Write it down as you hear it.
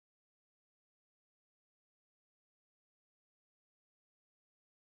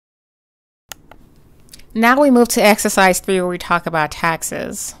Now we move to exercise 3 where we talk about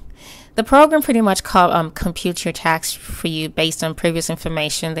taxes. The program pretty much computes your tax for you based on previous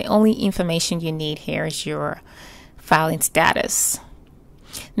information. The only information you need here is your filing status.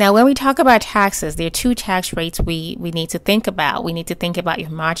 Now, when we talk about taxes, there are 2 tax rates we need to think about. We need to think about your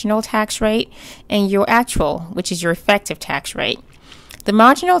marginal tax rate and your actual, which is your effective tax rate. The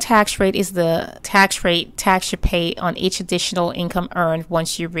marginal tax rate is the tax you pay on each additional income earned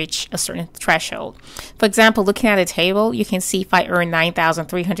once you reach a certain threshold. For example, looking at a table, you can see if I earn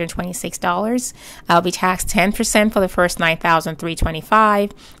 $9,326, I'll be taxed 10% for the first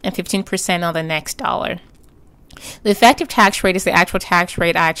 $9,325 and 15% on the next dollar. The effective tax rate is the actual tax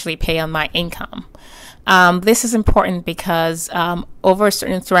rate I actually pay on my income. This is important because over a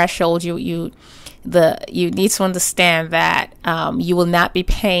certain threshold, you need to understand that you will not be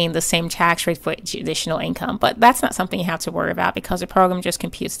paying the same tax rate for each additional income. But that's not something you have to worry about because the program just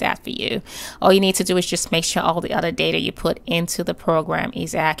computes that for you. All you need to do is just make sure all the other data you put into the program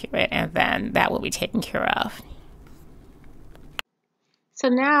is accurate, and then that will be taken care of. So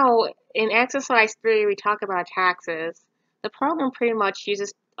now in exercise 3, we talk about taxes. The program pretty much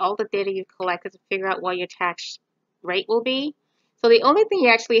uses all the data you've collected to figure out what your tax rate will be. So the only thing you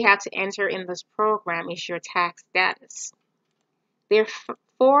actually have to enter in this program is your tax status. There are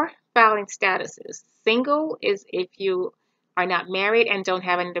 4 filing statuses. Single is if you are not married and don't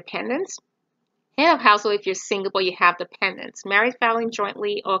have any dependents. Head of household if you're single but you have dependents. Married filing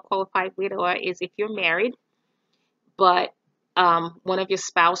jointly or qualified widower is if you're married but one of your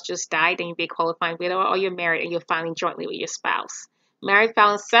spouse just died and you'd be a qualifying widower, or you're married and you're filing jointly with your spouse. Married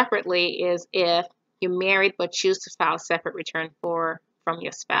filing separately is if you're married but choose to file a separate return from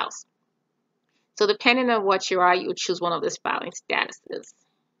your spouse. So depending on what you are, you would choose one of these filing statuses.